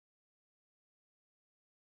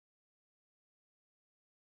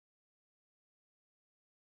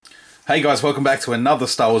Hey guys, welcome back to another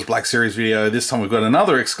Star Wars Black Series video. This time we've got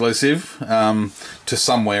another exclusive to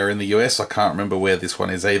somewhere in the US. I can't remember where this one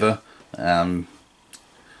is either.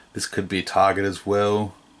 This could be Target as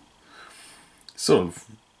well. Sort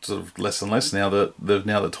of less and less now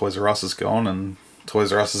that Toys R Us is gone, and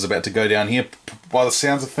Toys R Us is about to go down here by the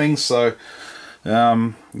sounds of things. So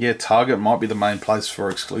yeah, Target might be the main place for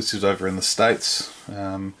exclusives over in the States.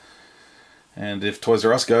 And if Toys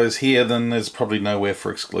R Us goes here, then there's probably nowhere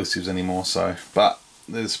for exclusives anymore. So, but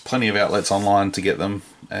there's plenty of outlets online to get them,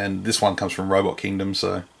 and this one comes from Robot Kingdom.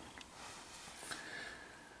 So,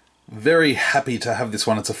 very happy to have this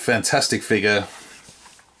one. It's a fantastic figure.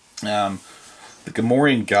 The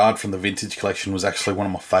GAMORREAN Guard from the Vintage Collection was actually one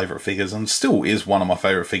of my favourite figures, and still is one of my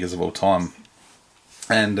favourite figures of all time.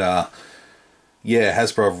 And yeah,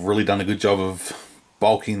 Hasbro have really done a good job of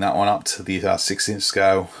bulking that one up to the 6-inch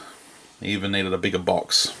scale. Even needed a bigger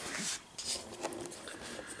box.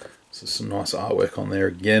 So some nice artwork on there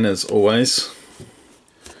again, as always.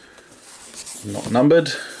 Not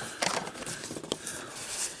numbered.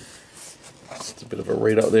 Just a bit of a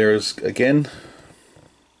read up there again.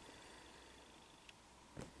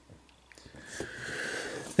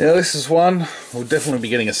 Yeah, this is one we'll definitely be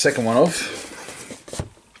getting a second one of,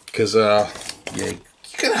 because yeah, you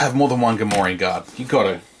gotta have more than one GAMORREAN Guard. You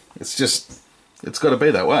gotta. It's got to be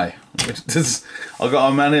that way.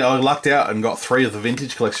 I lucked out and got 3 of the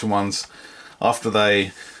Vintage Collection ones after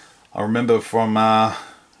I remember from it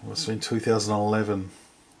was in 2011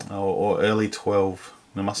 or early 12.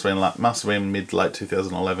 It must have been mid late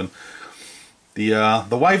 2011. The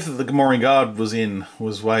wave that the GAMORREAN Guard was in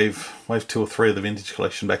was wave 2 or 3 of the Vintage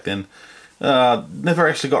Collection back then. Never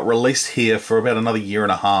actually got released here for about another year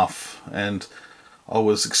and a half, and I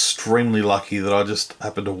was extremely lucky that I just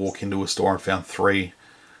happened to walk into a store and found 3.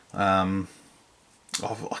 I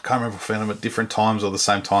can't remember if I found them at different times or the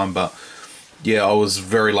same time, but yeah, I was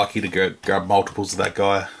very lucky to grab multiples of that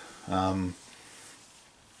guy. Yeah,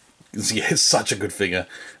 it's such a good figure,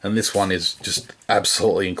 and this one is just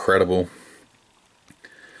absolutely incredible.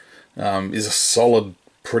 Is a solid,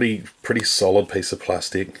 pretty solid piece of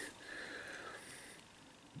plastic.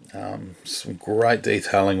 Some great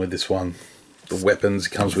detailing with this one. The weapons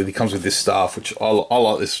he comes with this staff, which I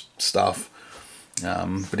like this staff,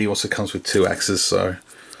 but he also comes with 2 axes, so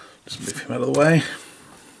just move him out of the way.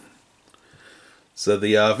 So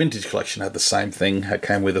the Vintage Collection had the same thing. It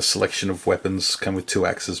came with a selection of weapons, came with 2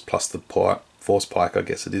 axes plus the force pike, I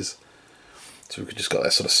guess it is. So we could just got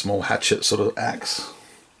that sort of small hatchet sort of axe,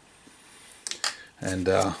 and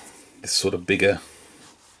this sort of bigger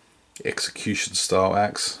execution style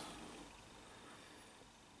axe.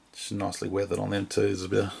 Nicely weathered on them too. There's a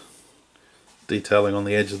bit of detailing on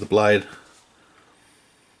the edge of the blade.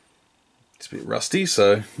 It's a bit rusty,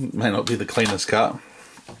 so it may not be the cleanest cut.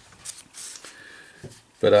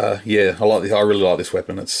 But yeah, I really like this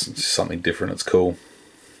weapon. It's something different. It's cool.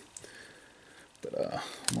 But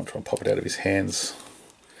I'm gonna try and pop it out of his hands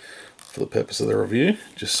for the purpose of the review,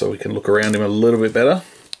 just so we can look around him a little bit better.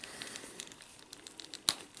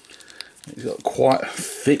 He's got quite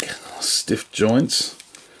thick, stiff joints.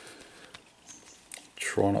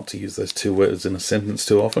 Try not to use those 2 words in a sentence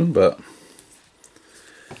too often, but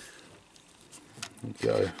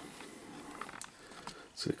go.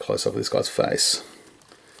 Let's get a close up of this guy's face.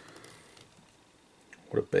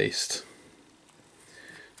 What a beast.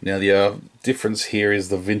 Now the difference here is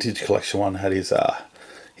the Vintage Collection one had his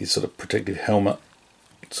sort of protective helmet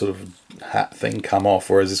sort of hat thing come off,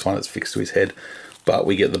 whereas this one is fixed to his head, but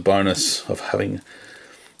we get the bonus of having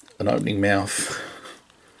an opening mouth.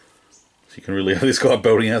 So you can really have this guy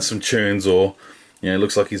belting out some tunes, or, you know, it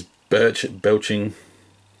looks like he's belching.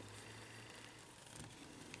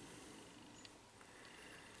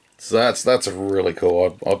 So that's really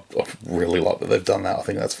cool. I really like that they've done that. I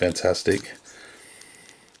think that's fantastic.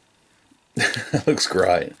 It looks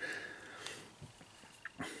great.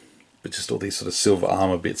 But just all these sort of silver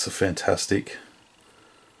armor bits are fantastic.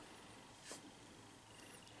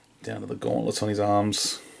 Down to the gauntlets on his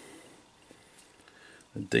arms.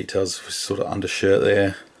 The details of his sort of undershirt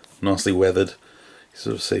there, nicely weathered. You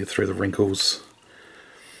sort of see through the wrinkles.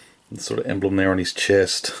 The sort of emblem there on his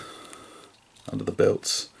chest, under the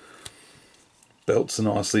belts. Belts are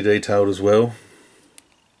nicely detailed as well.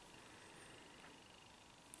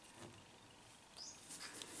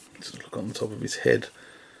 Just look on the top of his head.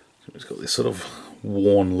 So he's got this sort of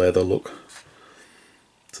worn leather look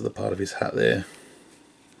to the part of his hat there.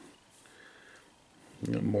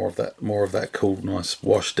 More of that cool, nice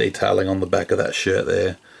wash detailing on the back of that shirt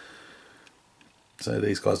there. So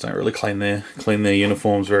these guys don't really clean their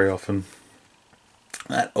uniforms very often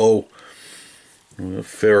at all. A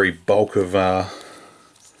furry bulk of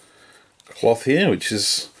cloth here, which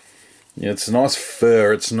is, it's a nice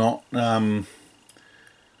fur. It's not the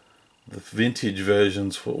vintage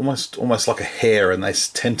versions almost like a hair, and they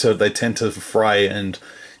tend to fray, and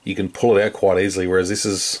you can pull it out quite easily. Whereas this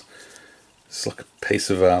is, it's like a piece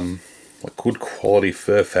of like good quality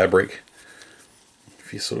fur fabric.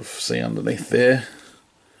 If you sort of see underneath there,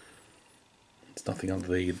 there's nothing under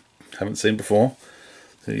there you haven't seen before.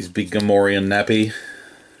 So his big GAMORREAN nappy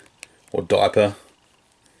or diaper.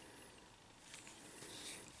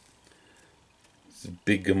 It's a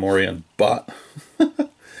big GAMORREAN butt. And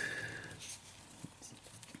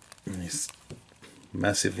these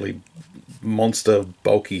massively monster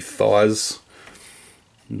bulky thighs,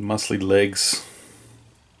 muscly legs.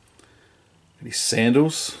 These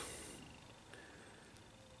sandals.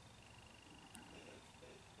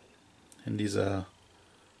 And these are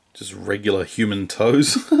just regular human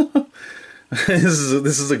toes. This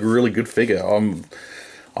is a really good figure.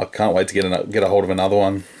 I can't wait to get a hold of another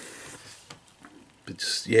one. But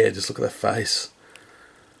just look at that face.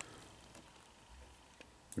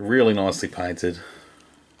 Really nicely painted.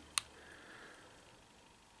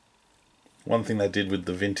 One thing they did with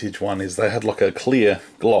the vintage one is they had like a clear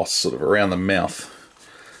gloss sort of around the mouth,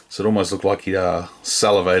 so it almost looked like you're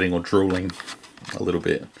salivating or drooling a little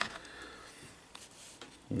bit.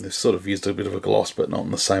 And they've sort of used a bit of a gloss, but not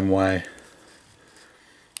in the same way.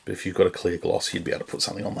 But if you've got a clear gloss, you'd be able to put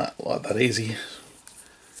something on that like that easy.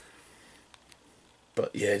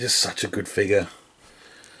 But yeah, just such a good figure.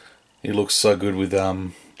 He looks so good with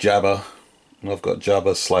Jabba. I've got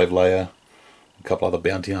Jabba, Slave Leia, a couple other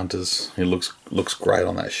bounty hunters. He looks great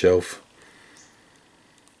on that shelf.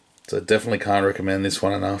 So definitely can't recommend this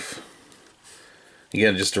one enough.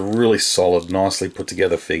 Again, just a really solid, nicely put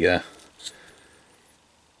together figure.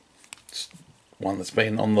 It's one that's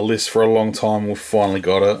been on the list for a long time. We've finally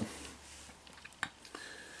got it.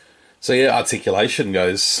 So yeah, articulation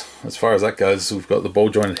goes, as far as that goes, we've got the ball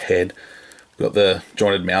jointed head, we've got the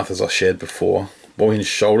jointed mouth as I shared before, ball hinged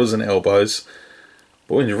shoulders and elbows,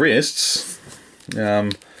 ball hinged wrists.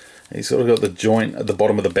 He's sort of got the joint at the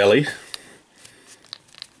bottom of the belly.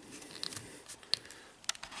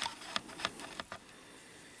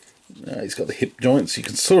 He's got the hip joints. You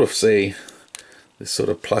can sort of see this sort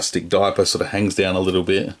of plastic diaper sort of hangs down a little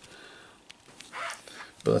bit,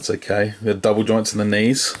 but that's okay. We've got double joints in the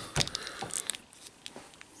knees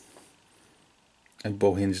and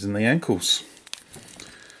ball hinged in the ankles.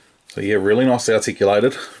 So yeah, really nicely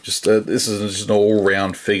articulated. Just this is just an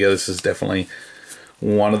all-round figure. This is definitely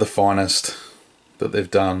one of the finest that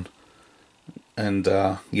they've done, and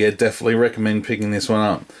yeah, definitely recommend picking this one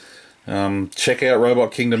up. Check out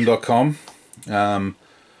robotkingdom.com. I'm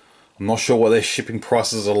not sure what their shipping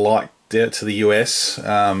prices are like there to the US.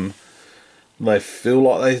 They feel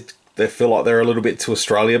like they're a little bit to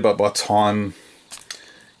Australia, but by the time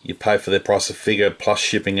you pay for their price of figure plus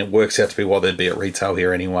shipping, it works out to be what they'd be at retail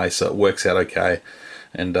here anyway, so it works out okay.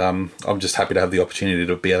 And I'm just happy to have the opportunity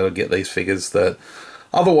to be able to get these figures that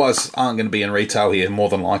otherwise aren't going to be in retail here, more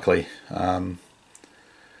than likely.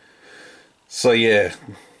 So yeah,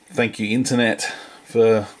 thank you internet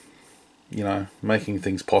for, you know, making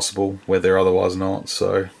things possible where they're otherwise not.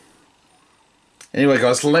 So anyway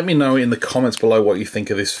guys, let me know in the comments below what you think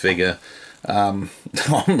of this figure. I'm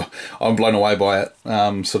blown away by it.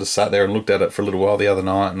 Sort of sat there and looked at it for a little while the other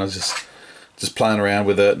night, and I was just playing around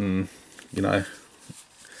with it, and you know,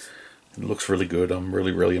 it looks really good. I'm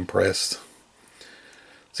really impressed.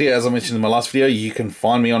 So yeah, as I mentioned in my last video, you can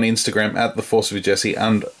find me on Instagram at TheForceWithJesse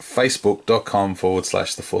and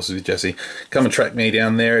Facebook.com/TheForceWithJesse. Come and track me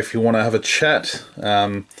down there if you want to have a chat.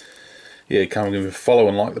 Yeah, come and give me a follow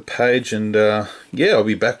and like the page, and yeah, I'll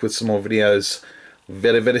be back with some more videos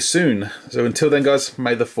very soon. So until then guys,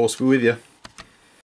 may the force be with you.